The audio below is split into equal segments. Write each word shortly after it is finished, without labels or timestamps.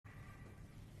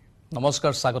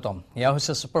নমস্কাৰ স্বাগতম ইয়া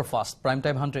হৈছে সুপাৰফাষ্ট প্ৰাইম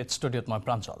টাইম 100 ষ্টুডিঅ'ত মই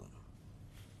প্ৰাঞ্জল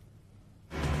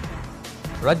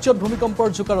ৰাজ্যত ভূমিকম্পৰ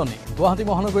জোকাৰণি গুৱাহাটী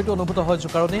মহানগৰীত অনুভূত হয়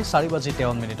জোকাৰণি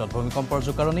 4:53 ভূমিকম্পৰ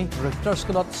জোকাৰণি ৰিক্টাৰ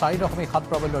স্কেলত 4.7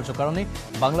 প্ৰাবল্যৰ জোকাৰণি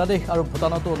বাংলাদেশ আৰু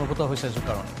ভূটানতো অনুভূত হৈছে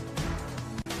জোকাৰণি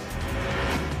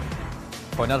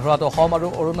কইনাধৰাত অসম আৰু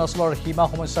অৰুণাচলৰ সীমা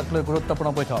সমস্যাক লৈ গুৰুত্বপূৰ্ণ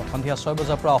বৈঠক সন্ধিয়া 6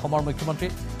 বজাৰ পৰা অসমৰ মুখ্যমন্ত্ৰী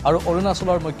আৰু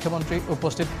অৰুণাচলৰ মুখ্যমন্ত্ৰী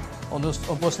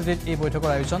উপস্থিতিত এই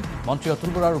বৈঠকৰ আয়োজন মন্ত্ৰী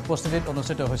অতুল বৰাৰ উপস্থিতিত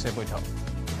অনুষ্ঠিত হৈছে বৈঠক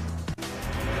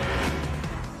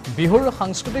বিহুৰ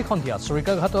সাংস্কৃতিক সন্ধিয়া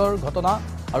চুৰিকাঘাটৰ ঘটনা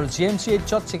আৰু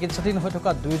জিএমচিএইচত চিকিৎসাধীন হৈ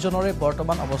থকা দুইজনৰে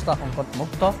বৰ্তমান অৱস্থা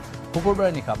সংকটমুক্ত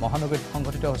শুকুৰবাৰে নিশা মহানগৰীত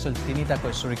সংঘটিত হৈছিল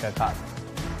তিনিটাকৈ চুৰিকাঘাট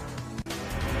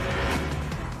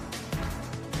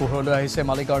পোহৰলৈ আহিছে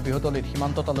মালিগাঁৱৰ বিহুতলীত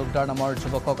সীমান্ত তালুকদাৰ নামৰ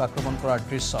যুৱকক আক্ৰমণ কৰাৰ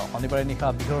দৃশ্য শনিবাৰে নিশা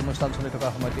বিহুৰ অনুষ্ঠান চলি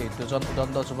থকাৰ সময়তে দুজন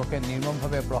উদণ্ড যুৱকে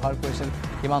নিৰ্মমভাৱে প্ৰহাৰ কৰিছিল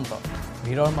সীমান্ত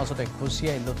ভিৰৰ মাজতে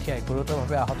ঘুচিয়াই লঠিয়াই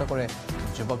গুৰুতৰভাৱে আহত কৰে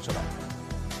যুৱকজনক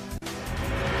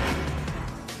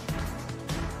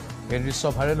এই দৃশ্য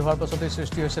ভাইৰেল হোৱাৰ পাছতে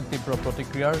সৃষ্টি হৈছে তীব্ৰ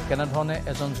প্ৰতিক্ৰিয়াৰ কেনেধৰণে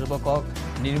এজন যুৱকক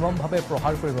নিৰ্মমভাৱে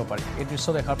প্ৰহাৰ কৰিব পাৰি এই দৃশ্য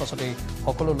দেখাৰ পাছতেই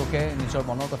সকলো লোকে নিজৰ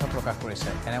মনৰ কথা প্ৰকাশ কৰিছে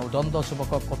এনে উদণ্ড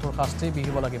যুৱকক কঠোৰ শাস্তি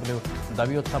বিহিব লাগে বুলিও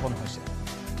দাবী উত্থাপন হৈছে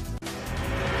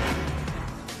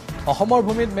অসমৰ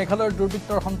ভূমিত মেঘালয়ৰ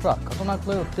দুৰ্বৃত্তৰ সন্ত্ৰাস ঘটনাক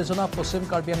লৈ উত্তেজনা পশ্চিম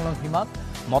কাৰ্বি আংলং সীমাত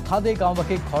মথাদে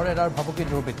গাঁওবাসীক ঘৰ এৰাৰ ভাবুকি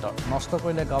দুৰ্বৃত্তৰ নষ্ট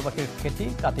কৰিলে গাঁওবাসীৰ খেতি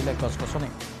কাটিলে গছ-গছনি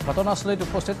ঘটনাস্থলীত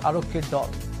উপস্থিত আৰক্ষীৰ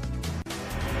দল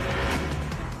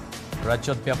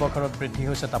ৰাজ্যত ব্যাপক হাৰত বৃদ্ধি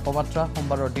হৈছে তাপমাত্ৰা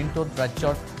সোমবাৰৰ দিনটোত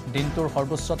ৰাজ্যৰ দিনটোৰ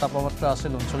সৰ্বোচ্চ তাপমাত্ৰা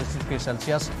আছিল 39 ডিগ্ৰী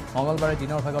সেলচিয়াছ মঙলবাৰে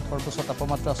দিনৰ ভাগত সৰ্বোচ্চ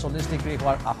তাপমাত্ৰা 40 ডিগ্ৰী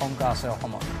হোৱাৰ আশংকা আছে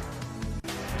অসমত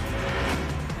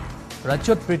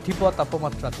ৰাজ্যত বৃদ্ধি পোৱা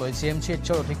তাপমাত্ৰাক লৈ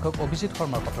জিএমচিএইচৰ অধীক্ষক অভিজিৎ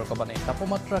শৰ্মাৰ সতৰ্কবাণী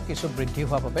তাপমাত্ৰা কিছু বৃদ্ধি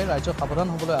হোৱাৰ বাবে ৰাজ্যক সাৱধান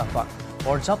হ'বলৈ আহ্বান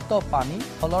পৰ্যাপ্ত পানী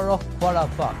ফলৰ ৰস খোৱাৰ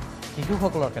আহ্বান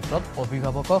শিশুসকলৰ ক্ষেত্ৰত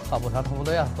অভিভাৱকক সাৱধান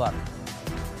হ'বলৈ আহ্বান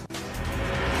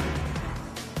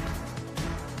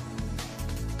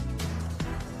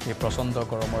এই প্ৰচণ্ড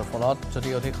গৰমৰ ফলত যদি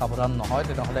অধিক সাৱধান নহয়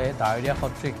তেনেহ'লে ডায়েৰিয়া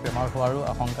সদৃশ বেমাৰ হোৱাৰো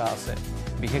আশংকা আছে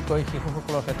বিশেষকৈ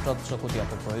শিশুসকলৰ ক্ষেত্ৰত চকু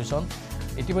দিয়াটো প্ৰয়োজন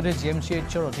ইতিমধ্যে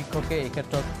জিএমচিএইচৰ অধীক্ষকে এই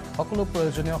ক্ষেত্ৰত সকলো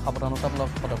প্ৰয়োজনীয় সাৱধানতামূলক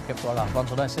পদক্ষেপ লোৱাৰ আহ্বান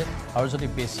জনাইছে আৰু যদি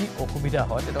বেছি অসুবিধা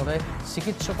হয় তেনেহ'লে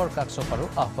চিকিৎসকৰ কাষ চপাৰো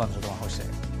আহ্বান জনোৱা হৈছে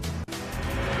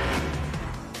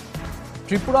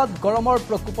ত্ৰিপুৰাত গৰমৰ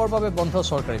প্ৰকোপৰ বাবে বন্ধ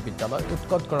চৰকাৰী বিদ্যালয়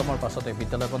উৎকট গৰমৰ পাছতে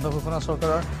বিদ্যালয় বন্ধ ঘোষণা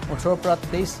চৰকাৰৰ 18 পৰা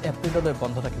 23 এপ্ৰিললৈ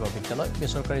বন্ধ থাকিব বিদ্যালয়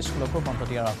বেচৰকাৰী স্কুলকো বন্ধ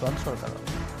দিয়াৰ আহ্বান চৰকাৰৰ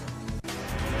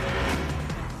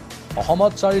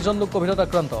অসমত 4জন লোক কোভিডত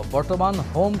আক্ৰান্ত বৰ্তমান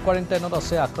হোম কোৱাৰেণ্টাইনত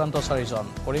আছে আক্ৰান্ত 4জন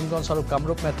কৰিমগঞ্জ আৰু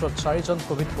কামৰূপ মেট্ৰত 4জন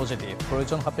কোভিড পজিটিভ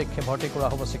প্ৰয়োজন সাপেক্ষে ভৰ্তি কৰা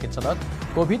হ'ব চিকিৎসালয়ত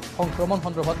কোভিড সংক্ৰমণ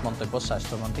সন্দৰ্ভত মন্তব্য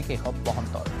স্বাস্থ্যমন্ত্ৰী কেশৱ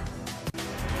মহন্তৰ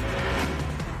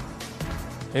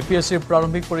এপিএছচিৰ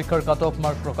প্ৰাৰম্ভিক পৰীক্ষাৰ কাট অফ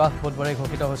মাৰ্ক প্ৰকাশ বুধবাৰে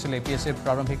ঘোষিত হৈছিল এপিএছচিৰ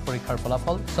প্ৰাৰম্ভিক পৰীক্ষাৰ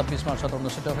ফলাফল 26 মাৰ্চত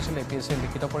অনুষ্ঠিত হৈছিল এপিএছচিৰ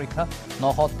লিখিত পৰীক্ষা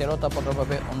 913টা পদৰ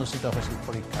বাবে অনুষ্ঠিত হৈছিল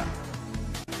পৰীক্ষা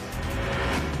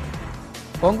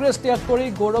কংগ্ৰেছ ত্যাগ কৰি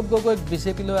গৌৰৱ গগৈক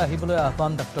বিজেপিলৈ আহিবলৈ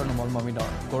আহ্বান ডক্টৰ নোমল মমিনৰ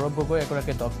গৌৰৱ গগৈ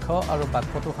এগৰাকী দক্ষ আৰু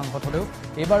বাকপটু সাংসদ হ'লেও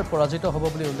এইবাৰ পৰাজিত হ'ব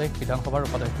বুলি উল্লেখ বিধানসভাৰ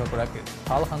উপাধ্যক্ষগৰাকীৰ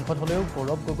ভাল সাংসদ হ'লেও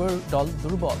গৌৰৱ গগৈৰ দল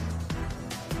দুৰ্বল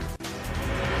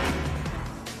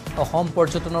অসম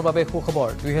পৰ্যটনৰ বাবে সুখবৰ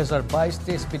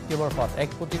 2022-23 বিত্তীয় বৰ্ষত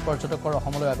 1 কোটি পৰ্যটকৰ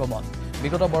অসমলৈ আগমন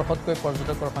বিগত বৰ্ষতকৈ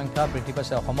পৰ্যটকৰ সংখ্যা বৃদ্ধি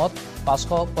পাইছে অসমত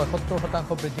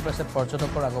 575% বৃদ্ধি পাইছে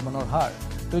পৰ্যটকৰ আগমনৰ হাৰ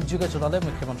টুইটযোগে জনালে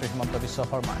মুখ্যমন্ত্ৰী হিমন্ত বিশ্ব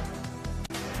শৰ্মাই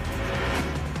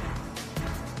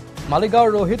মালিগাঁৱৰ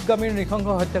ৰোহিত গামীৰ নৃশংস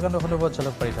হত্যাকাণ্ড সন্দৰ্ভত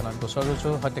জালুকবাৰী থানাত গোচৰ ৰুজু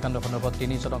হত্যাকাণ্ড সন্দৰ্ভত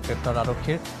 3জনক গ্ৰেপ্তাৰ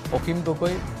আৰক্ষীৰ অসীম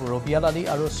গগৈ ৰবিয়াল আলী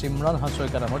আৰু চিমৰান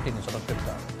হাজৰিকা নামৰ 3জনক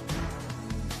গ্ৰেপ্তাৰ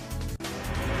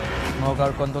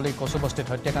নগাঁৱৰ কন্দলী কচুবস্তিত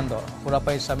হত্যাকাণ্ড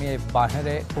সুৰাপাই স্বামীয়ে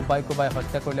বাঁহেৰে কোবাই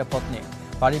হত্যা কৰিলে পত্নীক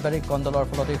পাৰিবাৰিক কন্দলৰ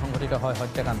ফলতেই সংঘটিত হয়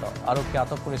হত্যাকাণ্ড আৰক্ষীয়ে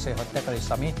আটক কৰিছে হত্যাকাৰী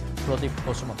স্বামী প্ৰদীপ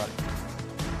বসুমতাৰী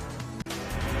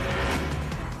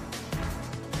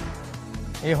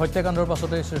এই হত্যাকাণ্ডৰ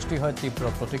পাছতে সৃষ্টি হয় তীব্ৰ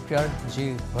প্ৰতিক্ৰিয়াৰ যি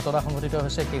ঘটনা সংঘটিত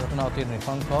হৈছে সেই ঘটনা অতি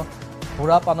নৃশংস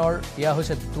সুৰাপানৰ ইয়া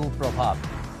হৈছে দুঃপ্ৰভাৱ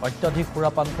অত্যাধিক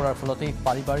সুৰাপান কৰাৰ ফলতেই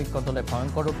পাৰিবাৰিক কন্দলে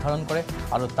ভয়ংকৰ ৰূপ ধাৰণ কৰে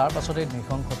আৰু তাৰ পাছতে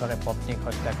নৃশংসতাৰে পত্নীক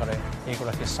হত্যা কৰে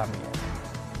এইগৰাকী স্বামীয়ে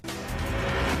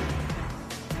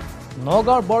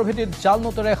নগাঁৱৰ বৰভেটিত জাল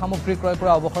নোটেৰে সামগ্ৰী ক্ৰয়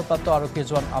কৰা অৱসৰপ্ৰাপ্ত আৰক্ষী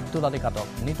জোৱান আব্দুল আলীক আটক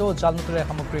নিতৌ জাল নোটেৰে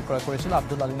সামগ্ৰী ক্ৰয় কৰিছিল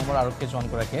আব্দুল আলী নামৰ আৰক্ষী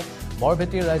জোৱানগৰাকীয়ে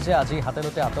বৰভেটিৰ ৰাইজে আজি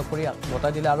হাতেলতে আটক কৰি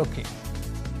গতাই দিলে আৰক্ষী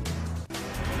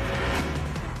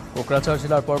কোকৰাঝাৰ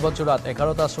জিলাৰ পৰ্বতজোৰাত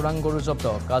 11টা চোৰাং গৰু জব্দ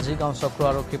কাজিগাঁও চক্ৰ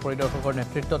আৰক্ষী পৰিদৰ্শকৰ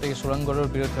নেতৃত্বত এই চোৰাং গৰুৰ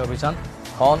বিৰুদ্ধে অভিযান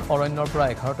ঘন অৰণ্যৰ পৰা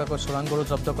 11টাকৈ চোৰাং গৰু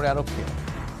জব্দ কৰে আৰক্ষীয়ে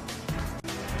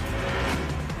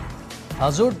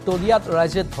হাজোৰ তলিয়াত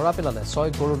ৰাইজে ধৰা পেলালে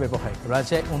 6 গৰুৰ ব্যৱসায়ী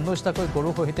ৰাইজে 19টাকৈ গৰু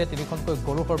সহিতে 3খনকৈ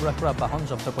গৰু সৰবৰাহ কৰা বাহন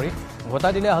জব্দ কৰি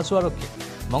গতাই দিলে হাজো আৰক্ষী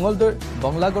মঙ্গলদৈৰ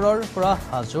বংলাগড়ৰ পৰা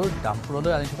হাজোৰ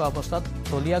দামপুৰলৈ আনি থকা অৱস্থাত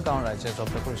তলিয়া গাঁৱৰ ৰাইজে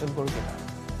জব্দ কৰিছিল গৰুকেইটা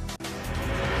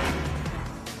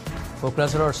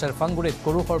কোকৰাঝাৰৰ চেৰফাংগুৰিত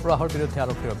গৰু সৰবৰাহৰ বিৰুদ্ধে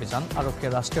আৰক্ষীৰ অভিযান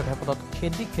আৰক্ষীয়ে ৰাষ্ট্ৰীয় ঘাইপথত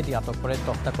খেদি আটক কৰে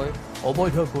 10টাকৈ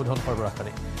অবৈধ গোধন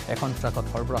সৰবৰাহকাৰী এখন ট্ৰাকত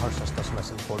সৰবৰাহৰ চেষ্টা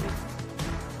চলাইছিল গৰু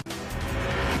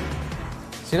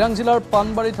চিৰাং জিলাৰ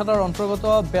পানবাৰী থানাৰ অন্তৰ্গত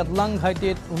বেদলাং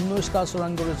ঘাইটিত 19টা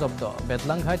চোৰাং গৰু জব্দ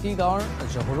বেদলাং ঘাইটি গাঁৱৰ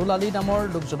জহৰুল আলী নামৰ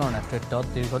লোকজনৰ নেতৃত্বত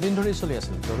দীৰ্ঘদিন ধৰি চলি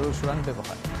আছিল গৰুৰ চোৰাং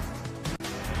ব্যৱসায়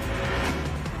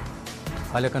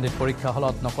হাইলাকান্দিত পৰীক্ষা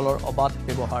হলত নকলৰ অবাধ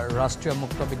ব্যৱহাৰ ৰাষ্ট্ৰীয়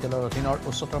মুক্ত বিদ্যালয়ৰ অধীনৰ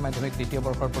উচ্চতৰ মাধ্যমিক দ্বিতীয়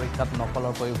বৰ্ষৰ পৰীক্ষাত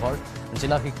নকলৰ প্ৰয়োভৰ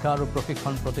জিলা শিক্ষা আৰু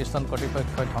প্ৰশিক্ষণ প্ৰতিষ্ঠান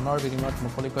কৰ্তৃপক্ষই ধনৰ বিনিময়ত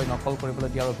মুকলিকৈ নকল কৰিবলৈ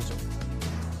দিয়াৰ অভিযোগ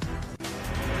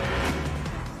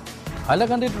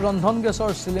হাইলাকান্দিত ৰন্ধন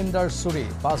গেছৰ চিলিণ্ডাৰ চুৰি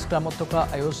 5 গ্ৰামত থকা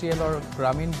IOCLৰ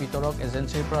গ্ৰামীণ বিতৰক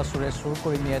এজেন্সিৰ পৰা চুৰে চুৰ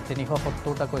কৰি নিয়ে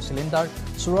 370টাকৈ চিলিণ্ডাৰ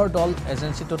চুৰৰ দল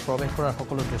এজেন্সিটোত প্ৰৱেশ কৰাৰ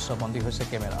সকলো দৃশ্য বন্দী হৈছে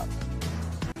কেমেৰাত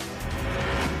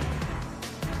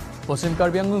পশ্চিম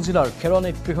কাৰ্বি আংলং জিলাৰ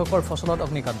খেৰনিত কৃষকৰ ফচলত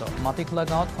অগ্নিকাণ্ড মাটিখোলা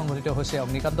গাঁৱত সংঘটিত হৈছে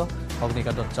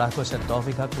অগ্নিকাণ্ডত জাহ গৈছে 10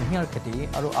 বিঘা কুঁহিয়াৰ খেতি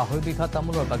আৰু 2.5 বিঘা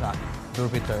তামোলৰ বাগান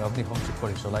দুৰ্বৃত্তই অগ্নিসংযোগ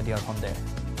কৰি জ্বলাই দিয়াৰ সন্দেহ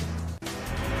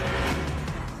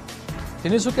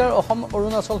তিনিচুকীয়াৰ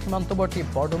অসম-অৰুণাচল সীমান্তৱৰ্তী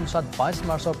বৰডুমচাত 22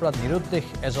 মাৰ্চৰ পৰা নিৰুদ্দেশ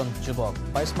এজন যুৱক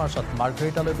 22 মাৰ্চত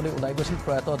মাৰ্ঘেৰিটালৈ বুলি ওলাই গৈছিল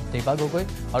প্ৰয়াত দেৱা গগৈ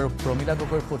আৰু প্ৰমীলা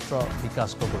গগৈৰ পুত্ৰ বিকাশ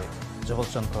গগৈ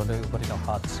যুৱকজন ঘৰলৈ উভতি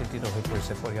নহাত চিন্তিত হৈ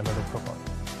পৰিছে পৰিয়ালৰ লোকসকল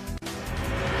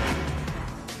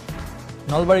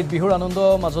নলবাৰীত বিহুৰ আনন্দ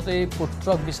মাজতেই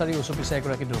পুত্ৰক বিচাৰি উচুপিছে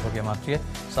এগৰাকী দুৰ্ভগীয়া মাতৃয়ে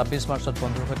 26 মাৰ্চত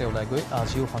বন্ধুৰ সৈতে ওলাই গৈ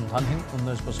আজিও সন্ধানহীন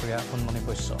 19 বছৰীয়া সোণমণি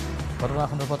বৈশ্য ঘটনা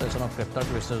সন্দৰ্ভত এজনক গ্ৰেপ্তাৰ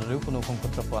কৰিছে যদিও কোনো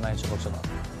সংসূত্ৰ পোৱা নাই যুৱকজনক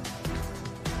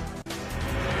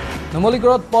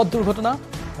নুমলীগড়ত পথ দুৰ্ঘটনা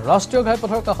ৰাষ্ট্ৰীয়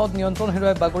ঘাইপথৰ কাষত নিয়ন্ত্ৰণ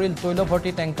হেৰুৱাই বাগৰিল তৈল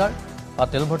ভৰ্তি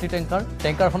টেংকাৰ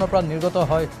টেংকাৰখনৰ পৰা নিৰ্গত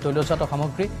হয় তৈলজাত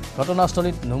সামগ্ৰী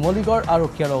ঘটনাস্থলীত নুমলীগড়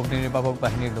আৰক্ষী আৰু অগ্নিনিৰ্বাপক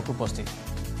বাহিনীৰ লোক উপস্থিত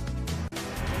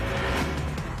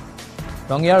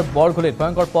ৰঙিয়াৰ বৰঘুলিত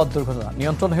ভয়ংকৰ পথ দুৰ্ঘটনা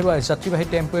নিয়ন্ত্ৰণ হেৰুৱাই যাত্ৰীবাহী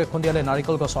টেম্পুৱে খুন্দিয়ালে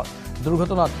নাৰিকল গছত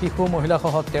দুৰ্ঘটনাত শিশু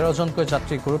মহিলাসহ 13জনকৈ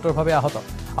যাত্ৰী গুৰুতৰভাৱে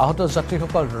আহত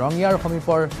যাত্ৰীসকল ৰঙিয়াৰ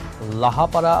সমীপৰ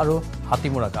লাহাপাৰা আৰু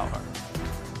হাতীমুৰা গাঁৱৰ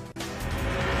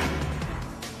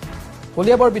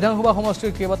কলিয়াবৰ বিধানসভা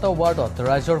সমষ্টিৰ কেইবাটাও ৱাৰ্ডত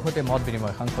ৰাইজৰ সৈতে মত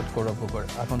বিনিময় সাংসদ গৌৰৱ গগৈৰ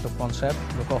আগন্তুক পঞ্চায়ত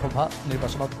লোকসভা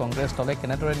নিৰ্বাচনত কংগ্ৰেছ দলে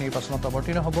কেনেদৰে নিৰ্বাচনত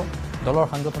অৱতীৰ্ণ হ'ব দলৰ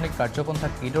সাংগঠনিক কাৰ্যপন্থা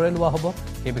কিদৰে লোৱা হ'ব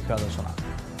সেই বিষয়ে আলোচনা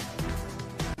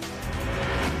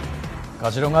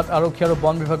কাজিৰঙাত আৰক্ষী আৰু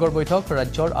বন বিভাগৰ বৈঠক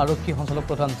ৰাজ্যৰ আৰক্ষী সঞ্চালক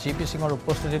প্ৰধান GP সিঙৰ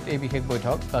উপস্থিতিত এই বিশেষ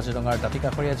বৈঠক কাজিৰঙাৰ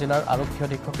দাঁতিকাষৰীয়া জিলাৰ আৰক্ষী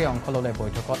অধীক্ষকে অংশ ল'লে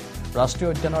বৈঠকত ৰাষ্ট্ৰীয়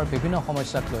উদ্যানৰ বিভিন্ন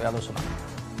সমস্যাক লৈ আলোচনা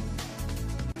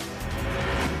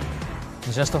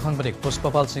জ্যেষ্ঠ সাংবাদিক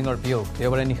পুষ্পপাল সিঙৰ বিয়োগ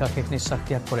দেওবাৰে নিশা শেষ নিশ্বাস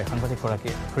ত্যাগ কৰে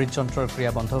সাংবাদিকগৰাকীয়ে হৃদযন্ত্ৰৰ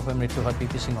ক্ৰিয়া বন্ধ হৈ মৃত্যু হয়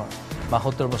BP সিঙৰ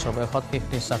 72 বছৰ বয়সত শেষ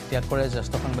নিশ্বাস ত্যাগ কৰে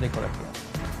জ্যেষ্ঠ সাংবাদিকগৰাকীয়ে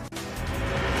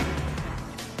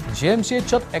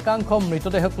GMCHত একাংশ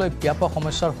মৃতদেহক লৈ ব্যাপক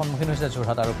সমস্যাৰ সন্মুখীন হৈছে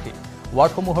যোৰহাট আৰক্ষী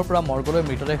ৱাৰ্ডসমূহৰ পৰা মৰ্গলৈ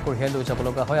মৃতদেহ কঢ়িয়াই লৈ যাব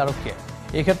লগা হয় আৰক্ষীয়ে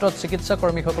এই ক্ষেত্ৰত চিকিৎসা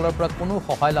কৰ্মীসকলৰ পৰা কোনো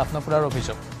সহায় লাভ নকৰাৰ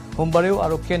অভিযোগ সোমবাৰেও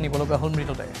আৰক্ষীয়ে নিব লগা হ'ল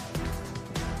মৃতদেহ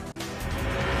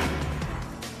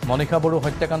মনিষা বড়ো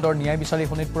হত্যাকাণ্ডৰ ন্যায় বিচাৰি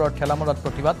শোণিতপুৰৰ ঠেলামৰাত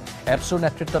প্ৰতিবাদ এপছুৰ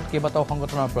নেতৃত্বত কেইবাটাও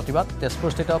সংগঠনৰ প্ৰতিবাদ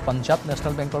তেজপুৰস্থিত পঞ্জাৱ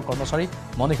নেশ্যনেল বেংকৰ কৰ্মচাৰী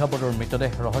মনিষা বড়োৰ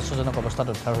মৃতদেহ ৰহস্যজনক অৱস্থাত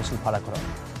উদ্ধাৰ হৈছিল ভাড়াঘৰত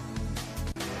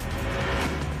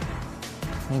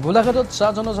গোলাঘাটত চাহ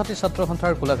জনজাতি ছাত্ৰ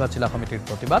সন্থাৰ গোলাঘাট জিলা সমিতিৰ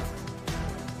প্ৰতিবাদ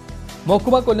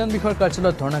মহকুমা কল্যাণ বিষয়াৰ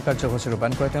কাৰ্যালয়ত ধৰ্ণা কাৰ্যসূচী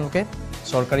ৰূপায়ণ কৰে তেওঁলোকে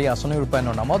চৰকাৰী আঁচনি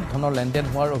ৰূপায়ণৰ নামত ধনৰ লেনদেন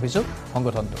হোৱাৰ অভিযোগ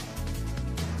সংগঠনটো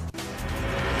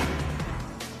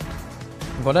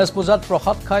গণেশ পূজাত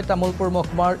প্ৰসাদ খাই তামোলপুৰ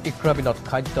মহকুমাৰ ইক্ৰাবিলত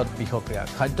খাদ্যত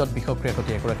বিষক্ৰিয়া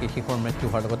ঘটি এগৰাকী শিশুৰ মৃত্যু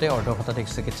হোৱাৰ লগতে অৰ্ধশতাধিক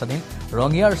চিকিৎসাধীন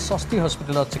ৰঙিয়াৰ ষষ্ঠী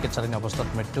হস্পিটেলত চিকিৎসাধীন অৱস্থাত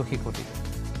মৃত্যু শিশুটি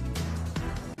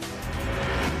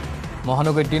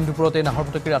মহানগৰীত দিন দুপৰতে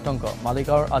নাহৰফুটুকীৰ আতংক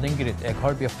মালিগাঁৱৰ আদিংগিৰিত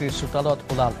এঘৰ ব্যক্তিৰ চোতালত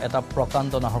ওলাল এটা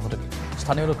প্ৰকাণ্ড নাহৰফুটুকী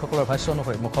স্থানীয় লোকসকলৰ ভাষ্য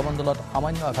অনুসৰি মুখমণ্ডলত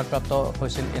সামান্য আঘাতপ্ৰাপ্ত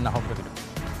হৈছিল এই নাহৰফুটুকীটো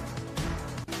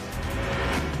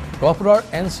গহপুৰৰ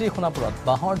NC সোণাপুৰত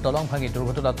বাঁহৰ দলং ভাঙি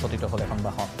দুৰ্ঘটনাত পতিত হ'ল এখন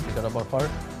বাহন বিগত বৰ্ষৰ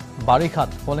বাৰিষাত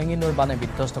পলেঙি নৈৰ বানে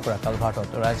বিধ্বস্ত কৰা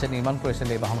কালভাৰ্টত ৰাইজে নিৰ্মাণ কৰিছিল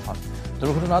এই বাহনখন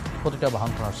দুৰ্ঘটনাত পতিত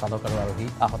বাহনখনৰ চালক আৰু আৰোহী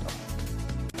আহত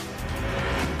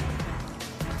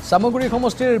সামগ্ৰী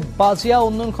সমষ্টিৰ বাজিয়া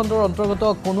উন্নয়ন খণ্ডৰ অন্তৰ্গত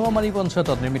কনুৱামাৰী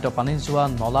পঞ্চায়তত নিৰ্মিত পানী যোৱা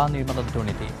নলা নিৰ্মাণত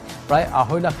দুৰ্নীতি প্ৰায়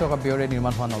 2.5 লাখ টকা ব্যয়েৰে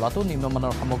নিৰ্মাণ হোৱা নলাটো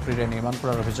নিম্নমানৰ সামগ্ৰীৰে নিৰ্মাণ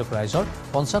কৰাৰ অভিযোগ ৰাইজৰ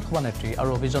পঞ্চায়ত সভা নেত্ৰী আৰু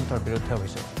অভিযন্তাৰ বিৰুদ্ধে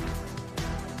অভিযোগ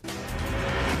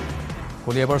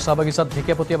কলিয়াবৰ চাহ বাগিচাত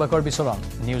ঢেকীয়াপতীয়া বাঘৰ বিচৰণ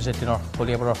নিউজ18ৰ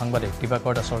কলিয়াবৰৰ সাংবাদিক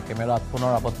দিবাকৰ দাসৰ কেমেৰাত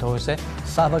পুনৰ আবদ্ধ হৈছে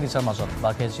চাহ বাগিচাৰ মাজত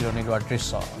বাঘে জিৰণি লোৱাৰ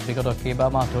দৃশ্য বিগত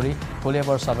কেইবামাহ ধৰি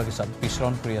কলিয়াবৰ চাহ বাগিচাত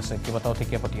বিচৰণ কৰি আছে কেইবাটাও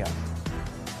ঢেকীয়াপতীয়া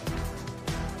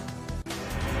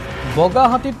বগা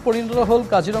হাতীত পৰিণত হ'ল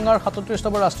কাজিৰঙাৰ ৩৭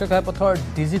 নম্বৰ ৰাষ্ট্ৰীয় ঘাইপথৰ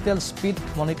ডিজিটেল স্পীড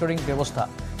মনিটৰিং ব্যৱস্থা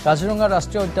কাজিৰঙা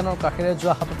ৰাষ্ট্ৰীয় উদ্যানৰ কাষেৰে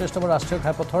যোৱা ৩৭ নম্বৰ ৰাষ্ট্ৰীয়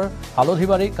ঘাইপথৰ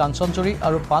হালধিবাৰী কাঞ্চনজুৰি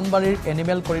আৰু পানবাৰীৰ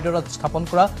এনিমেল কৰিডৰত স্থাপন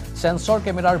কৰা সেন্সৰ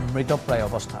কেমেৰাৰ মৃতপ্ৰায়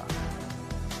অৱস্থা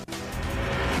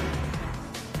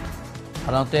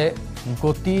সাধাৰণতে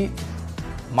গতি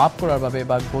মাপ কৰাৰ বাবে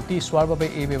বা গতি চোৱাৰ বাবে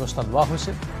এই ব্যৱস্থা লোৱা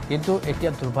হৈছিল কিন্তু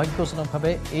এতিয়া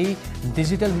দুৰ্ভাগ্যজনকভাৱে এই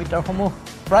ডিজিটেল মিটাৰসমূহ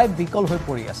প্ৰায় বিকল হৈ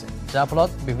পৰি আছে যাৰ ফলত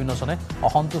বিভিন্নজনে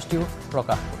অসন্তুষ্টিও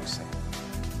প্ৰকাশ কৰিছে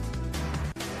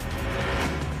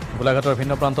গোলাঘাটৰ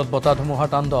ভিন্ন প্ৰান্তত বতাহ ধুমুহাৰ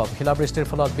তাণ্ডৱ শিলাবৃষ্টিৰ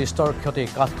ফলত বিস্তৰ ক্ষতি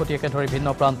কাঠকটীয়াকে ধৰি ভিন্ন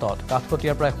প্ৰান্তত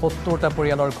কাঠকটীয়াৰ প্ৰায় ৭০টা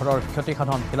পৰিয়ালৰ ঘৰৰ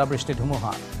ক্ষতিসাধন শিলাবৃষ্টি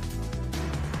ধুমুহা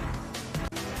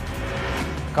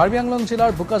কাৰ্বি আংলং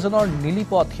জিলাৰ বোকাজানৰ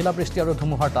নীলিপথ শিলাবৃষ্টি আৰু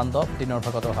ধুমুহাৰ তাণ্ডৱ দিনৰ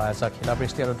ভাগত অহা এজাক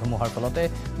শিলাবৃষ্টি আৰু ধুমুহাৰ ফলতে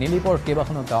নীলিপৰ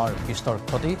কেইবাখনো গাঁৱৰ বিস্তৰ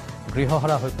ক্ষতি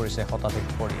গৃহহাৰা হৈ পৰিছে শতাধিক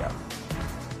পৰিয়াল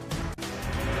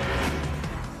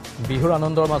বিহুৰ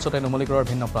আনন্দৰ মাজতে নুমলীগড়ৰ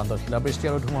ভিন্ন প্ৰান্তত শিলাবৃষ্টি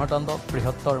আৰু ধুমুহাৰ তাণ্ডৱ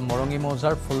বৃহত্তৰ মৰঙী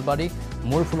মৌজাৰ ফুলবাৰী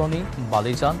মূৰফুলনি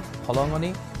বালিজান হলঙনি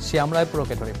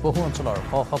শ্যামৰায়পুৰকে ধৰি বহু অঞ্চলৰ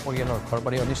শ শ পৰিয়ালৰ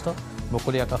ঘৰবাৰী অনিষ্ট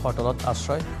মুকলি আকাশৰ তলত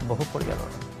আশ্ৰয় বহু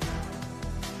পৰিয়ালৰ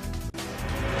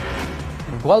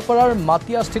গোৱালপাৰাৰ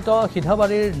মাটিয়াস্থিত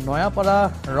সিধাবাৰীৰ নয়াপাৰা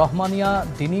ৰহমানিয়া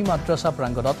দিনী মাদ্ৰাছা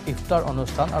প্ৰাংগণত ইফতাৰ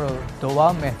অনুষ্ঠান আৰু দোৱা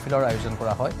মেহফিলৰ আয়োজন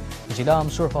কৰা হয় জিলা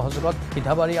আমচুৰ সহযোগত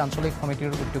সিধাবাৰী আঞ্চলিক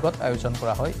সমিতিৰ উদ্যোগত আয়োজন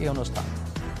কৰা হয় এই অনুষ্ঠান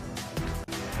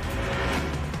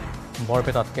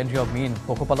বৰপেটাত কেন্দ্ৰীয় মীন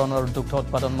পশুপালন আৰু দুগ্ধ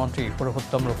উৎপাদন মন্ত্ৰী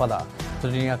পুৰুষোত্তম ৰূপালা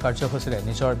দুদিনীয়া কাৰ্যসূচীৰে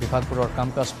নিজৰ বিভাগবোৰৰ কাম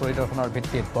কাজ পৰিদৰ্শনৰ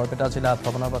ভিত্তিত বৰপেটা জিলা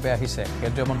ভ্ৰমণৰ বাবে আহিছে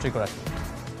কেন্দ্ৰীয় মন্ত্ৰীগৰাকী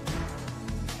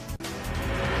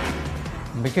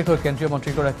বিশেষকৈ কেন্দ্ৰীয়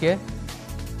মন্ত্ৰীগৰাকীয়ে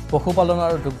পশুপালন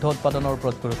আৰু দুগ্ধ উৎপাদনৰ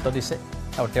ওপৰত গুৰুত্ব দিছে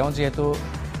আৰু তেওঁ যিহেতু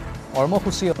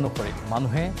কৰ্মসূচী অনুসৰি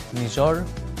মানুহে নিজৰ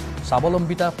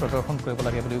স্বাৱলম্বিতা প্ৰদৰ্শন কৰিব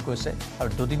লাগে বুলিও কৈছে আৰু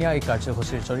দুদিনীয়া এই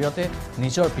কাৰ্যসূচীৰ জৰিয়তে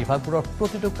নিজৰ বিভাগবোৰৰ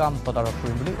প্ৰতিটো কাম তদাৰক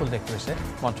কৰিম বুলি উল্লেখ কৰিছে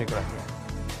মন্ত্ৰীগৰাকীয়ে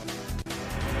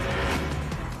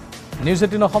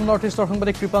নিউজ18 অসম নৰ্থইষ্টৰ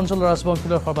সাংবাদিক কৃপাঞ্জল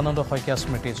ৰাজবংশীলৈ সৰ্বানন্দ শইকীয়া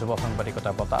স্মৃতি যুৱ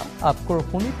সাংবাদিকতা বঁটা আপকোৰ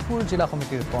শোণিতপুৰ জিলা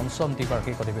সমিতিৰ পঞ্চম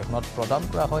দ্বিবাৰ্ষিক অধিৱেশনত প্ৰদান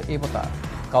কৰা হয় এই বঁটা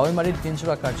কাৱৈমাৰীত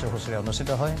দিনজোৰা কাৰ্যসূচীৰে অনুষ্ঠিত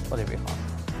হয় অধিৱেশন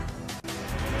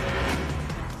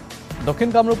দক্ষিণ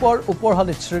কামৰূপৰ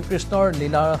উপৰহালিত শ্ৰীকৃষ্ণৰ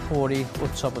লীলাৰ সুঁৱৰী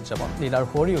উৎসৱ উদযাপন লীলাৰ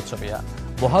সুঁৱৰী উৎসৱ এয়া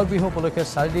বহাগ বিহু উপলক্ষে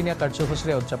 4 দিনীয়া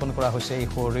কাৰ্যসূচীৰে উদযাপন কৰা হৈছে এই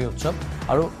সুঁৱৰী উৎসৱ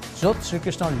আৰু য'ত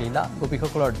শ্ৰীকৃষ্ণৰ লীলা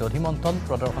গোপীসকলৰ দধিমন্থন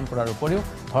প্ৰদৰ্শন কৰাৰ উপৰিও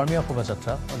ধৰ্মীয়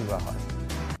শোভাযাত্ৰা উলিওৱা হয়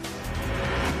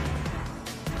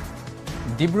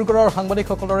ডিব্ৰুগড়ৰ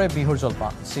সাংবাদিকসকলৰে বিহুৰ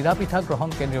জলপান চিৰা পিঠা গ্ৰহণ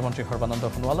কেন্দ্ৰীয় মন্ত্ৰী সৰ্বানন্দ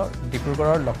সোণোৱালৰ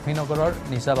ডিব্ৰুগড়ৰ লক্ষ্মীনগৰৰ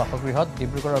নিজা বাসগৃহত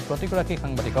ডিব্ৰুগড়ৰ প্ৰতিগৰাকী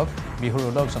সাংবাদিকক বিহুৰ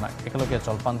ওলগ জনাই একেলগে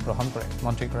জলপান গ্ৰহণ কৰে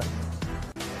মন্ত্ৰীগৰাকী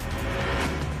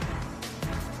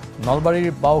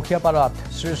নলবাৰীৰ বাউখিয়াপাৰাত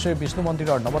শ্ৰী শ্ৰী বিষ্ণু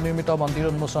মন্দিৰৰ নৱনিৰ্মিত মন্দিৰ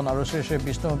উন্মোচন আৰু শ্ৰী শ্ৰী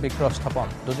বিষ্ণু বিগ্ৰহ স্থাপন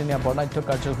দুদিনীয়া বৰ্ণাঢ্য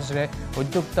কাৰ্যসূচীৰে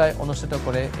উদ্যোক্তাই অনুষ্ঠিত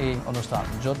কৰে এই অনুষ্ঠান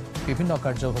য'ত বিভিন্ন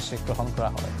কাৰ্যসূচী গ্ৰহণ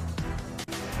কৰা হয়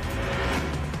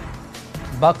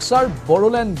বাক্সাৰ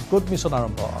বড়োলেণ্ড গোট মিছন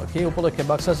আৰম্ভ সেই উপলক্ষে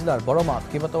বাক্সা জিলাৰ বড়মাত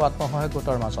কেইবাটাও আত্মসহায়ক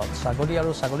গোটৰ মাজত ছাগলী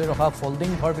আৰু ছাগলী ৰখা ফল্ডিং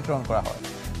ঘৰ বিতৰণ কৰা হয়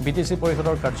বিটিচি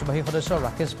পৰিষদৰ কাৰ্যবাহী সদস্য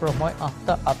ৰাকেশ ব্ৰহ্মই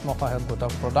 8টা আত্মসহায়ক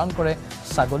গোটক প্ৰদান কৰে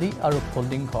ছাগলী আৰু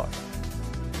ফল্ডিং ঘৰ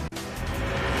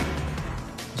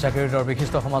জাগিৰোডৰ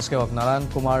বিশিষ্ট সমাজসেৱক নাৰায়ণ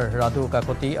কুমাৰ ৰাধু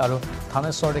কাকতি আৰু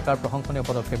থানেশ্বৰ ডেকাৰ প্ৰশংসনীয়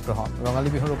পদক্ষেপ গ্ৰহণ ৰঙালী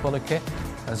বিহুৰ উপলক্ষে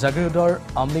জাগিৰোডৰ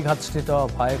আমলিঘাটস্থিত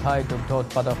ভাই ভাই দুগ্ধ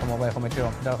উৎপাদক সমবায় সমিতিৰ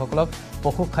অংশীদাৰসকলক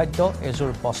পশু খাদ্য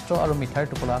এযোৰ বস্ত্ৰ আৰু মিঠাইৰ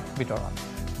টোপোলা বিতৰণ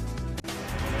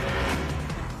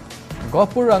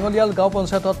গহপুৰ ৰাঙলিয়াল গাঁও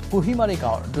পঞ্চায়তত কুহিমাৰী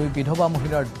গাঁৱৰ 2 বিধৱা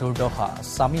মহিলাৰ দুৰ্দশা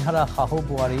স্বামীহাৰা শাহু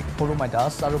বোৱাৰী সৰুমাই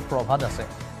দাস আৰু প্ৰভা দাসে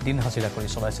দিন হাজিৰা কৰি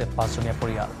চলাইছে 5জনীয়া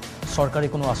পৰিয়াল চৰকাৰী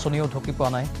কোনো আঁচনিও ঢুকি পোৱা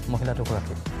নাই মহিলা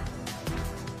দুগৰাকী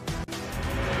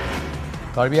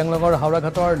কাৰ্বি আংলঙৰ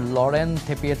হাওৰাঘাটৰ লৰেন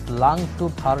থেপিয়েট লাং টু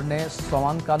ফাৰ্নে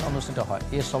সমানকান অনুষ্ঠিত হয়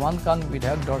এই সমানকান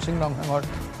বিধায়ক দৰসিং ৰংহাঙৰ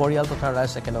পৰিয়াল তথা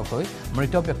ৰাইজ একেলগ হৈ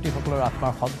মৃত ব্যক্তিসকলৰ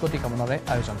আত্মাৰ সদ্গতি কামনাৰে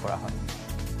আয়োজন কৰা হয়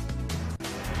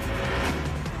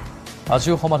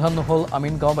আজিও সমাধান নহ'ল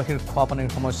আমিন গাঁওবাসীৰ খোৱা পানীৰ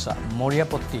সমস্যা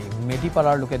মৰিয়াপট্টি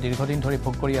মেডিপাৰাৰ লোকে দীৰ্ঘদিন ধৰি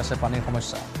ভোগ কৰি আছে পানীৰ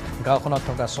সমস্যা গাঁওখনত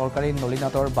থকা চৰকাৰী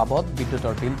নলীনাদৰ বাবদ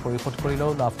বিদ্যুতৰ বিল পৰিশোধ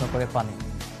কৰিলেও লাভ নকৰে পানী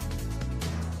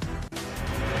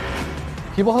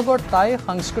শিৱসাগৰ টাই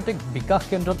সাংস্কৃতিক বিকাশ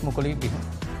কেন্দ্ৰত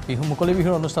মুকলি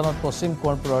বিহুৰ অনুষ্ঠানত পশ্চিম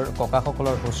কোঁৱৰপুৰৰ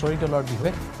ককাসকলৰ হুঁচৰি দলৰ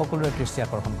বিহুৱে সকলোৰে দৃষ্টি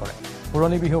আকৰ্ষণ কৰে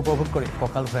পুৰণি বিহু উপভোগ কৰি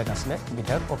কঁকাল ঘূৰাই নাছিলে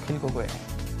বিধায়ক অখিল গগৈয়ে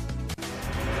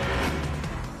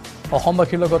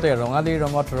অসমবাসীৰ লগতে ৰঙালী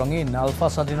ৰঙত ৰঙীন আলফা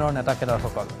স্বাধীনৰ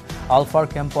নেতাকেইটাৰসকল আলফাৰ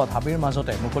কেম্পত হাবিৰ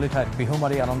মাজতে মুকলি ঠাইত বিহু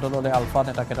মাৰি আনন্দ ল'লে আলফা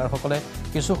নেতাকেইটাৰসকলে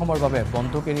কিছু সময়ৰ বাবে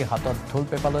বন্দুক এৰি হাতত ঢোল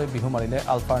পেপালৈ বিহু মাৰিলে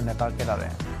আলফাৰ নেতাকেইটাৰে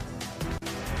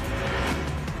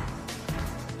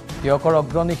তিয়কৰ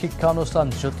অগ্ৰণী শিক্ষা অনুষ্ঠান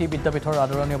জ্যোতি বিদ্যাপীঠৰ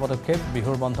আদৰণীয় পদক্ষেপ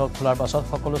বিহুৰ বন্ধ খোলাৰ পাছত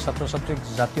সকলো ছাত্ৰ ছাত্ৰীক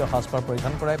জাতীয় সাজপাৰ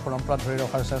পৰিধান কৰাই পৰম্পৰা ধৰি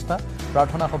ৰখাৰ চেষ্টা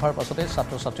প্ৰাৰ্থনা সভাৰ পাছতে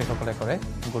ছাত্ৰ ছাত্ৰীসকলে কৰে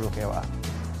গুৰু সেৱা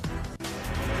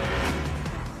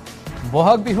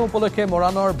বহাগ বিহু উপলক্ষে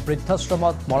মৰাণৰ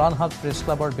বৃদ্ধাশ্ৰমত মৰাণহাট প্ৰেছ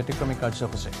ক্লাবৰ ব্যতিক্ৰমী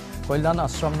কাৰ্যসূচী কল্যাণ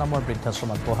আশ্ৰম নামৰ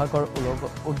বৃদ্ধাশ্ৰমত বহাগৰ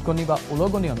উদগনি বা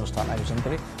উলগনি অনুষ্ঠান আয়োজন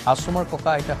কৰি আশ্ৰমৰ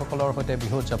ককা আইতাসকলৰ সৈতে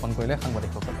বিহু উদযাপন কৰিলে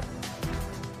সাংবাদিকসকলে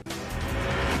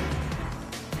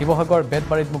শিৱসাগৰ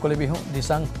বেতবাৰীত মুকলি বিহু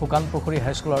দিচাং শুকানপুখুৰী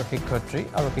হাইস্কুলৰ শিক্ষয়িত্ৰী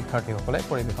আৰু শিক্ষাৰ্থীসকলে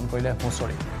পৰিৱেশন কৰিলে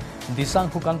হুঁচৰি দিচাং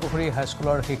শুকানপুখুৰী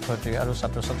হাইস্কুলৰ শিক্ষয়িত্ৰী আৰু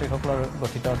ছাত্ৰ ছাত্ৰীসকলৰ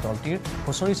গঠিত দলটিৰ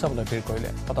হুঁচৰি চাবলৈ ভিৰ কৰিলে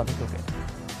শতাধিক লোকে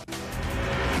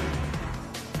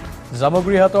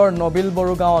জামুগুৰিহাটৰ নবিল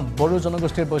বড়ো গাঁৱত বড়ো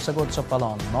জনগোষ্ঠীৰ বৈশাগু উৎসৱ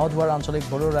পালন নদুৱাৰ আঞ্চলিক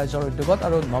বড়ো ৰাইজৰ উদ্যোগত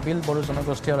আৰু নবিল বড়ো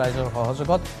জনগোষ্ঠীয় ৰাইজৰ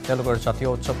সহযোগত তেওঁলোকৰ জাতীয়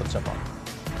উৎসৱ উদযাপন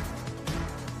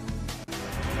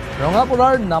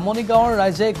ৰঙাপুৰাৰ নামনি গাঁৱৰ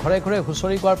ৰাইজে ঘৰে ঘৰে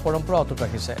হুঁচৰি গোৱাৰ পৰম্পৰা অটুট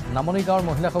ৰাখিছে নামনি গাঁৱৰ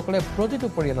মহিলাসকলে প্ৰতিটো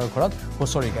পৰিয়ালৰ ঘৰত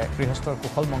হুঁচৰি গায় গৃহস্থৰ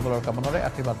কুশল মংগলৰ কামনাৰে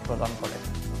আশীৰ্বাদ প্ৰদান কৰে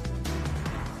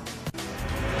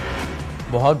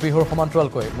বহাগ বিহুৰ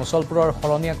সমান্তৰালকৈ মুছলপুৰৰ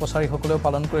শৰণীয়া কছাৰীসকলেও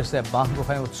পালন কৰিছে বাঁহ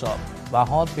গোসাঁই উৎসৱ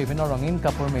বাঁহত বিভিন্ন ৰঙীন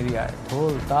কাপোৰ মেৰিয়াই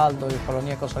ঢোল তাল লৈ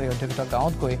শৰণীয়া কছাৰী অধ্যুষিত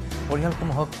গাঁৱত গৈ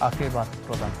পৰিয়ালসমূহক আশীৰ্বাদ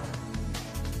প্ৰদান কৰে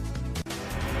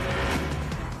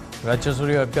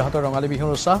ৰাজ্যজুৰি অব্যাহত ৰঙালী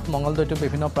বিহুৰ উৎসাহ মঙলদৈতো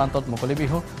বিভিন্ন প্ৰান্তত মুকলি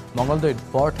বিহু মঙলদৈত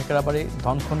বৰ ঠেকেৰাবাৰী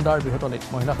ধনখুণ্ডাৰ বিহুতলীত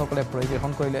মহিলাসকলে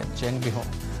পৰিৱেশন কৰিলে জেং বিহু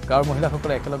গাঁৱৰ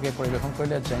মহিলাসকলে একেলগে পৰিৱেশন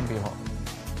কৰিলে জেং বিহু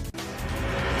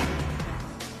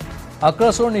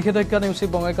আক্ৰাছৰ নিষেধাজ্ঞা নেওচি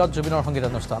বঙাইগাঁৱত জুবিনৰ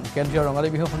সংগীতানুষ্ঠান কেন্দ্ৰীয় ৰঙালী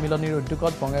বিহু সন্মিলনীৰ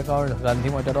উদ্যোগত বঙাইগাঁৱৰ গান্ধী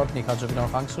মৈদানত নিশা জুবিনৰ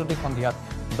সাংস্কৃতিক সন্ধিয়াত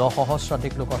 10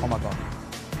 সহস্ৰাধিক লোকৰ সমাগম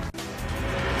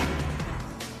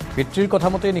পিতৃৰ কথা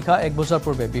মতে নিশা 1 বজাৰ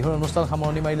পূৰ্বে বিহুৰ অনুষ্ঠান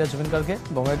সামৰণি মাৰিলে জুবিন গাৰ্গে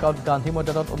বঙাইগাঁৱত গান্ধী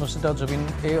মৈদানত অনুষ্ঠিত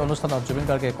এই অনুষ্ঠানত জুবিন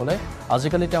গাৰ্গে ক'লে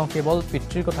আজিকালি তেওঁ কেৱল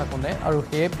পিতৃৰ কথা শুনে আৰু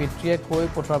সেয়ে পিতৃয়ে কৈ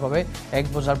পঠোৱাৰ বাবে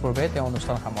 1 বজাৰ পূৰ্বে তেওঁ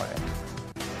অনুষ্ঠান সামৰে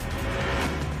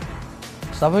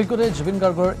স্বাভাৱিকতে জুবিন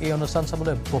গাৰ্গৰ এই অনুষ্ঠান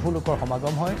চাবলৈ বহু লোকৰ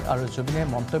সমাগম হয় আৰু জুবিনে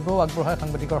মন্তব্যও আগবঢ়ায়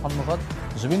সাংবাদিকৰ সন্মুখত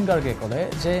জুবিন গাৰ্গে ক'লে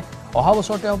যে অহা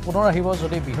বছৰ তেওঁ পুনৰ আহিব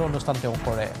যদি বিহুৰ অনুষ্ঠান তেওঁ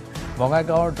কৰে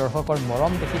বঙাইগাঁৱৰ দৰ্শকৰ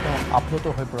মৰম দেখি তেওঁ আপ্লুত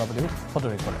হৈ পৰা বুলিও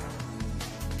সদৰি কৰে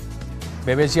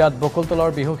বেবেজিয়াত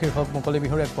বকুলতলৰ বিহু শীৰ্ষক মুকলি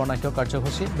বিহুৰ এক বৰ্ণাঢ্য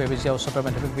কাৰ্যসূচী বেবেজিয়া উচ্চতৰ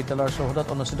মাধ্যমিক বিদ্যালয়ৰ চৌহদত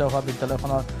অনুষ্ঠিত হোৱা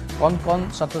বিদ্যালয়খনৰ কণ কণ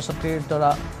ছাত্ৰ ছাত্ৰীৰ দ্বাৰা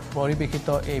পৰিৱেশিত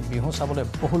এই বিহু চাবলৈ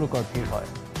বহু লোকৰ ভিৰ হয়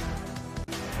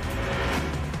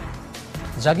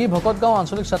জাগি ভকতগাঁও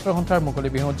আঞ্চলিক ছাত্ৰ সন্থাৰ মুকলি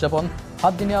বিহু উদযাপন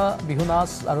 7 দিনীয়া বিহু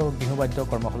নাচ আৰু বিহু বাদ্য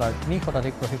কৰ্মশালাৰ 3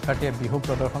 শতাধিক প্ৰশিক্ষাৰ্থীয়ে বিহু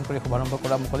প্ৰদৰ্শন কৰি শুভাৰম্ভ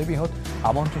কৰা মুকলি বিহুত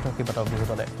আমন্ত্ৰিত কেইবাটাও বিহু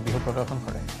দলে বিহু প্ৰদৰ্শন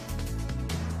কৰে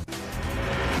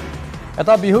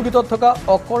এটা বিহু গীতত থকা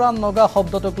অকৰা নগা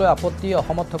শব্দটোক লৈ আপত্তি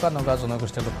অসমত থকা নগা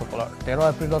জনগোষ্ঠীৰ লোকসকলৰ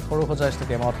 13 এপ্ৰিলত সৰুসজাই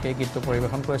ষ্টেডিয়ামত সেই গীতটো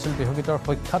পৰিৱেশন কৰিছিল বিহু গীতৰ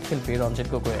সখ্যাত শিল্পী ৰঞ্জিত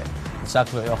গগৈয়ে যাক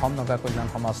লৈ অসম নগা কল্যাণ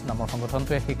সমাজ নামৰ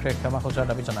সংগঠনটোৱে শীঘ্ৰে ক্ষমা খোজাৰ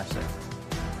দাবী জনাইছে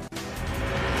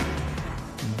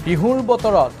বিহুৰ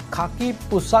বতৰত খাকি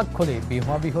পোছাক খুলি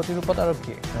বিহুৱা বিহুতিৰ ৰূপত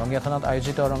আৰক্ষী ৰঙিয়া থানাত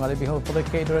আয়োজিত ৰঙালী বিহু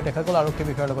উপলক্ষে এইদৰে দেখা গ'ল আৰক্ষী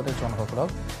বিষয়াৰ লগতে জনসকলক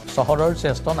চহৰৰ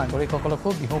জ্যেষ্ঠ নাগৰিকসকলকো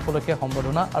বিহু উপলক্ষে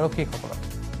সম্বৰ্ধনা আৰক্ষীসকলক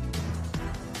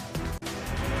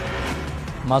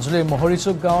মাজুলীৰ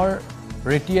মহৰিচুক গাঁৱৰ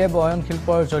ৰীতিয়ে বয়ন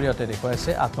শিল্পৰ জৰিয়তে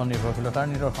দেখুৱাইছে আত্মনিৰ্ভৰশীলতাৰ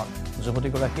নিদৰ্শন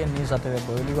যুৱতীগৰাকীয়ে নিজ হাতেৰে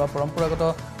বৈ উলিওৱা পৰম্পৰাগত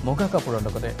মুগা কাপোৰৰ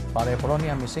লগতে পাৰে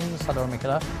পৰণীয়া মিচিং চাদৰ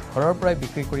মেখেলা ঘৰৰ পৰাই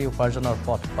বিক্ৰী কৰি উপাৰ্জনৰ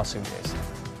পথ বাছি উলিয়াইছে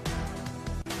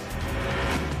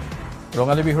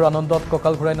ৰঙালী বিহুৰ আনন্দত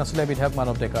কঁকাল ঘূৰাই নাছিলে বিধায়ক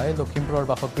মানৱ ডেকাই লখিমপুৰৰ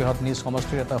বাসগৃহত নিজ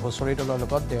সমষ্টিৰ এটা হুঁচৰি দলৰ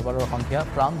লগত দেওবাৰৰ সন্ধিয়া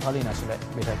প্ৰাণ ঢালি নাছিলে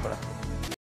বিধায়কগৰাকী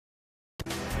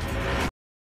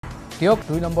তিয়ক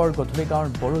 2 নম্বৰ গধূলি গাঁৱৰ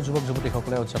বড়ো যুৱক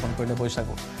যুৱতীসকলে উদযাপন কৰিলে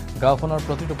বৈশাগু গাঁওখনৰ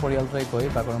প্ৰতিটো পৰিয়ালটোৱে গৈ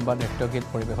বাগৰুম্বা নৃত্য গীত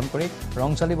পৰিৱেশন কৰি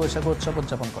ৰংচালি বৈশাগু উৎসৱ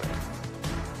উদযাপন কৰে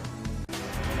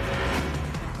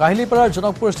কাহিলীপাৰাৰ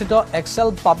জনকপুৰস্থিত এক্সেল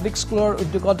পাব্লিক স্কুলৰ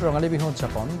উদ্যোগত ৰঙালী বিহু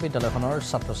উদযাপন বিদ্যালয়খনৰ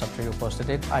ছাত্ৰ ছাত্ৰীৰ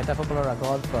উপস্থিতিত আইতাসকলৰ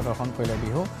আগত প্ৰদৰ্শন কৰিলে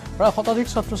বিহু প্ৰায় শতাধিক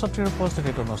ছাত্ৰ ছাত্ৰীৰ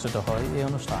উপস্থিতিত অনুষ্ঠিত হয় এই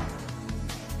অনুষ্ঠান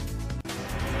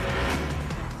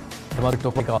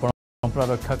পৰম্পৰা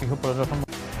ৰক্ষা বিহু প্ৰদৰ্শন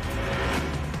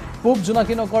পূব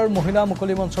জোনাকী নগৰ মহিলা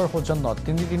মুকলি মঞ্চৰ সৌজন্যত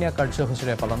 3 দিনীয়া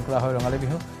কাৰ্যসূচীৰে পালন কৰা হয় ৰঙালী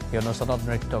বিহু এই অনুষ্ঠানত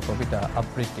নৃত্য কবিতা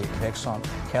আবৃত্তি ভেকচন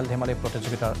খেল ধেমালি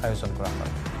প্ৰতিযোগিতাৰ আয়োজন কৰা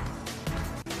হয়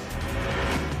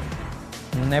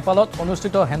নেপালত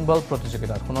অনুষ্ঠিত হেণ্ডবল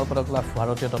প্ৰতিযোগিতাত সোণৰ পদক লাভ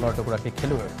ভাৰতীয় দলৰ দুগৰাকী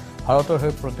খেলুৱৈ ভাৰতৰ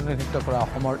হৈ প্ৰতিনিধিত্ব কৰা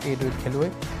অসমৰ এই 2 খেলুৱৈ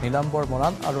নীলাম্বৰ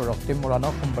মৰাণ আৰু ৰক্তিম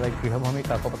মৰাণক সোমবাৰে গৃহভূমি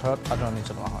কাকপথাৰত আদৰণি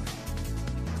জনোৱা হয়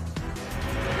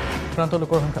আক্ৰান্ত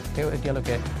লোকৰ সংখ্যা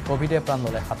এতিয়ালৈকে কোভিডে প্ৰাণ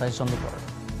ল'লে ২৭ জন লোকৰ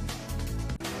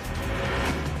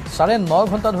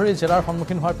 ৯.৫ ঘণ্টা ধৰি জেলাৰ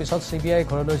সন্মুখীন হোৱাৰ পিছত CBI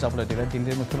ঘৰলৈ যাবলৈ দিলে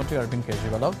দিল্লীৰ মুখ্যমন্ত্ৰী অৰবিন্দ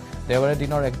কেজৰিৱালক দেওবাৰে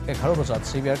দিনৰ 11 বজাত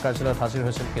CBIৰ কাৰ্যালয়ত হাজিৰ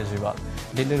হৈছিল কেজৰিৱাল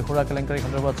দিল্লীৰ সুৰা কেলেংকাৰী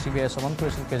সন্দৰ্ভত CBI সমন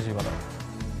কৰিছিল কেজৰিৱালক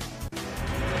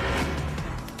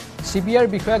CBIৰ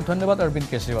বিষয়াক ধন্যবাদ অৰবিন্দ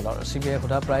কেজৰিৱালৰ CBI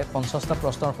সোধা প্ৰায় ৫০টা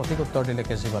প্ৰশ্নৰ সঠিক উত্তৰ দিলে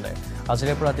কেজৰিৱালে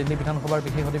আজিৰে পৰা দিল্লী বিধানসভাৰ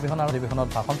বিশেষ অধিৱেশন আৰু অধিৱেশনত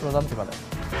ভাষণ প্ৰদান কৰিব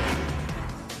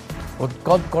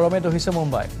উৎকট গৰমে দহিছে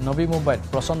মুম্বাই নবী মুম্বাইত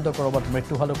প্ৰচণ্ড গৰমত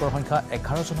মৃত্যু হোৱা লোকৰ সংখ্যা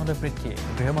 11 জনলৈ বৃদ্ধি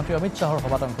গৃহমন্ত্ৰী অমিত শ্বাহৰ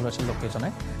সভাত অংশ লৈছিল লোককেইজনে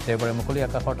দেওবাৰে মুকলি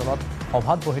আকাশৰ তলত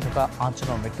সভাত বহি থকা 8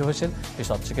 জনৰ মৃত্যু হৈছিল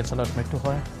পিছত চিকিৎসালয়ত মৃত্যু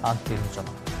হয় আন 3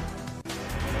 জনৰ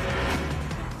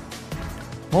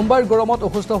মুম্বাইৰ গৰমত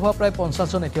অসুস্থ হোৱা প্ৰায়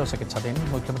 50 জন এতিয়াও চিকিৎসাধীন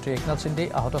মুখ্যমন্ত্ৰী একনাথ সিন্ধে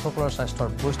আহতসকলৰ স্বাস্থ্যৰ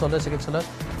বুজ ল'লে চিকিৎসালয়ত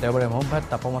দেওবাৰে মুম্বাইত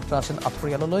তাপমাত্ৰা আছিল 8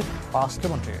 পৰিয়াললৈ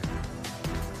 5 মন্ত্ৰীৰ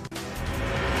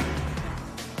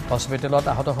হস্পিটেলত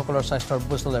আহতসকলৰ স্বাস্থ্যৰ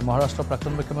বুজ ল'লে মহাৰাষ্ট্ৰৰ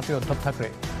প্ৰাক্তন মুখ্যমন্ত্ৰী উদ্ধৱ ঠাকৰে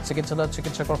চিকিৎসালয়ত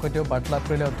চিকিৎসকৰ সৈতেও বাৰ্তালাপ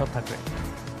কৰিলে উদ্ধৱ ঠাকৰে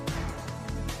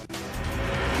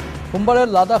সোমবাৰে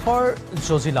লাডাখৰ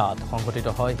জজিলাত সংঘটিত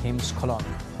হয় হিমস্খলন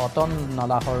হটন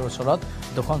নালাহৰ ওচৰত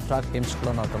দুখন ট্ৰাক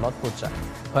হিমস্খলনৰ তলত পুত যায়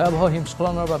ভয়াৱহ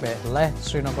হিমস্খলনৰ বাবে লেহ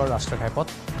শ্ৰীনগৰ ৰাষ্ট্ৰীয় ঘাইপথ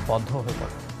বন্ধ হৈ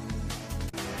পৰে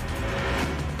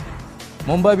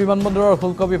মুম্বাই বিমানবন্দৰৰ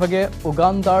শুল্ক বিভাগে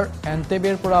উগাণ্ডাৰ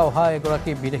এণ্টেবেৰ পৰা অহা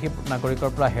এগৰাকী বিদেশী নাগৰিকৰ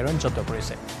পৰা হেৰইন জব্দ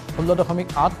কৰিছে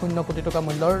 ১৬.৮০ কোটি টকা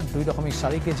মূল্যৰ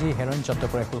 ২.৪ কেজি হেৰইন জব্দ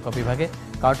কৰে শুল্ক বিভাগে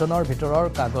কাৰ্টনৰ ভিতৰৰ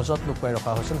কাগজত লুকুৱাই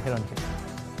ৰখা হৈছিল হেৰইনখিনি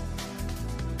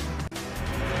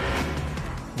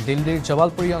দিল্লীৰ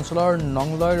জবালপুৰী অঞ্চলৰ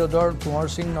নংলয় ৰোডৰ কুঁৱৰ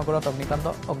সিং নগৰত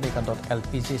অগ্নিকাণ্ডত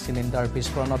LPG চিলিণ্ডাৰ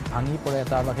বিস্ফোৰণত ভাঙি পৰে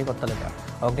এটা আৱাসিক অট্টালিকা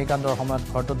অগ্নিকাণ্ডৰ সময়ত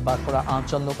ঘৰটোত বাস কৰা ৮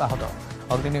 জন লোক আহত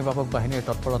অগ্নিনিৰ্বাপক বাহিনীৰ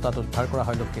তৎপৰতাত উদ্ধাৰ কৰা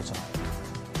হয় লোককেইজন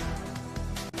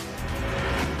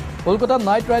কলকাতা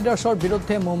নাইট ৰাইডাৰ্ছৰ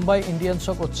বিৰুদ্ধে মুম্বাই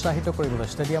ইণ্ডিয়ানছক উৎসাহিত কৰিবলৈ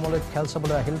ষ্টেডিয়ামলৈ খেল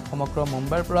চাবলৈ আহিল সমগ্ৰ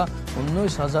মুম্বাইৰ পৰা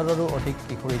 ১৯,০০০ৰো অধিক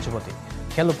কিশোৰী যুৱতী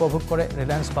খেল উপভোগ কৰে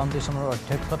ৰিলায়েন্স ফাউণ্ডেশ্যনৰ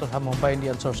অধ্যক্ষ তথা মুম্বাই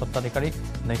ইণ্ডিয়ানছৰ স্বত্বাধিকাৰী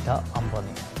নীতা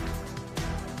আম্বানী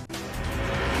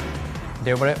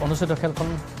দেওবাৰে অনুষ্ঠিত খেলখন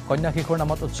কন্যা শিশুৰ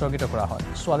নামত উৎসৰ্গিত কৰা হয়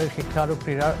ছোৱালীৰ শিক্ষা আৰু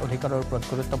ক্ৰীড়াৰ অধিকাৰৰ ওপৰত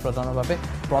গুৰুত্ব প্ৰদানৰ বাবে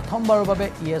প্ৰথমবাৰৰ বাবে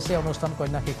ESA অনুষ্ঠান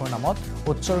কন্যা শিশুৰ নামত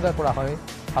উৎসৰ্গা কৰা হয়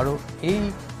আৰু এই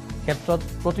ক্ষেত্ৰত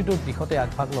প্ৰতিটো দিশতে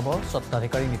আগভাগ ল'ব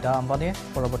স্বত্বাধিকাৰী নীতা আম্বানীয়ে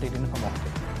পৰৱৰ্তী দিনসমূহত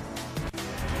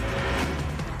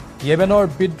ইয়েমেনৰ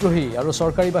বিদ্ৰোহী আৰু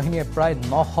চৰকাৰী বাহিনীয়ে প্ৰায়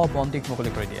 ৯০০ বন্দীক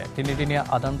মুকলি কৰি দিয়ে তিনিদিনীয়া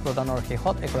আদান প্ৰদানৰ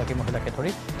শেষত এগৰাকী মহিলাকে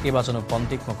ধৰি কেইবাজনো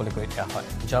বন্দীক মুকলি কৰি দিয়া হয়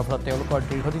যাৰ ফলত তেওঁলোকৰ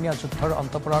দীৰ্ঘদিনীয়া যুদ্ধৰ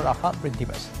অন্ত পৰাৰ আশা বৃদ্ধি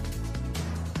পাইছে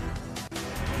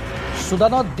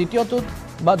সুদানত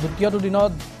দ্বিতীয়টো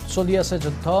দিনত চলি আছে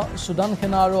যুদ্ধ সুদান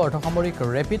সেনা আৰু অৰ্ধসামৰিক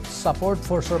ৰেপিড ছাপৰ্ট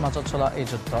ফ'ৰ্চৰ মাজত চলা এই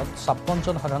যুদ্ধত ৫৬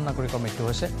 জন সাধাৰণ নাগৰিকৰ মৃত্যু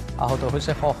হৈছে আহত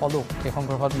হৈছে শ শ লোক এই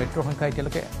সংঘৰ্ষত মৃত্যুৰ সংখ্যা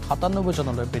এতিয়ালৈকে ৯৭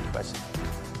 জনলৈ বৃদ্ধি পাইছে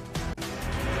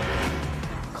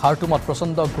খাৰ্টুমত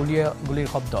প্ৰচণ্ড গুলীৰ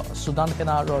শব্দ সুদান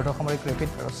সেনা আৰু অৰ্ধসামৰিক ৰেপিড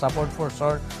ছাপৰ্ট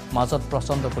ফ'ৰ্চৰ মাজত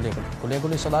প্ৰচণ্ড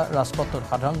গুলীয়াগুলী চলা ৰাজপথটোত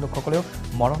সাধাৰণ লোকসকলেও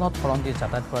মৰণত শৰণ দি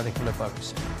যাতায়াত কৰা দেখিবলৈ পোৱা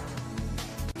গৈছে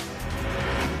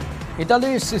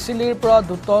ইটালীৰ চিচিলিৰ পৰা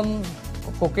 ২ টন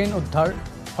কোকেইন উদ্ধাৰ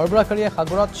সৰবৰাহকাৰীয়ে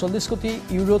সাগৰত ৪০ কোটি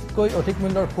ইউৰোতকৈ অধিক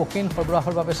মূল্যৰ কোকেইন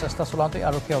সৰবৰাহৰ বাবে চেষ্টা চলাওঁতে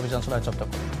আৰক্ষীয়ে অভিযান চলাই জব্দ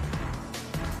কৰে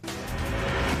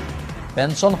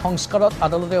পেঞ্চন সংস্কাৰত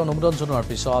আদালতে অনুমোদন জনোৱাৰ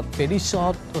পিছত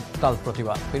পেৰিছত উত্তাল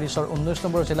প্ৰতিবাদ পেৰিছৰ ১৯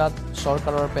 নম্বৰ জিলাত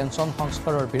চৰকাৰৰ পেঞ্চন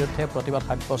সংস্কাৰৰ বিৰুদ্ধে প্ৰতিবাদ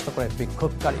সাব্যস্ত কৰে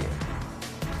বিক্ষোভকাৰীয়ে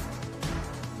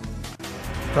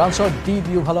ফ্ৰান্সৰ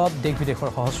বিউভালত দেশ বিদেশৰ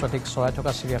সহস্ৰাধিক চৰাই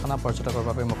থকা চিৰিয়াখানা পৰ্যটকৰ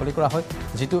বাবে মুকলি কৰা হয়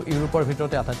যিটো ইউৰোপৰ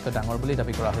ভিতৰতে আটাইতকৈ ডাঙৰ বুলি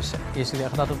দাবী কৰা হৈছে এই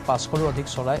চিৰিয়াখানাটোত ৫০০ৰো অধিক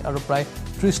চৰাই আৰু প্ৰায়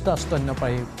 ৩০টা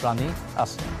স্তন্যপায়ী প্ৰাণী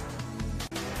আছে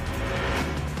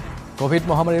কোভিড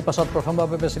মহামাৰীৰ পাছত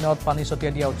প্ৰথমবাৰৰ বাবে চীনত পানী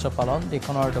ছটিয়াই দিয়া উৎসৱ পালন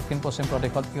দেশখনৰ দক্ষিণ পশ্চিম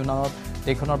প্ৰদেশত ইউনানত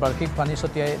দেশখনৰ বাৰ্ষিক পানী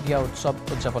ছটিয়াই দিয়া উৎসৱ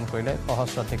উদযাপন কৰিলে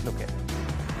সহস্ৰাধিক লোকে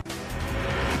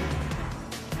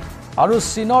আৰু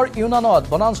চীনৰ ইউনানত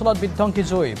বনাঞ্চলত বিধ্বংসী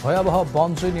জুই ভয়াৱহ বন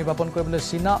জুই নিৰ্বাপন কৰিবলৈ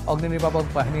চীনা অগ্নি নিৰ্বাপক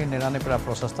বাহিনীৰ নেৰানেপেৰা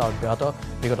প্ৰচেষ্টা অব্যাহত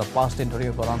বিগত ৫ দিন ধৰি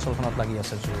বনাঞ্চলখনত লাগি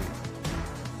আছে জুই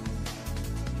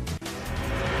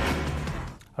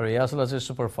আৰু এয়া আছিল আজি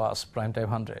ছুপাৰফাষ্ট প্ৰাইম টাইম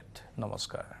 100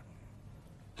 নমস্কাৰ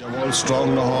কেৱল ষ্ট্ৰং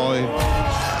নহয়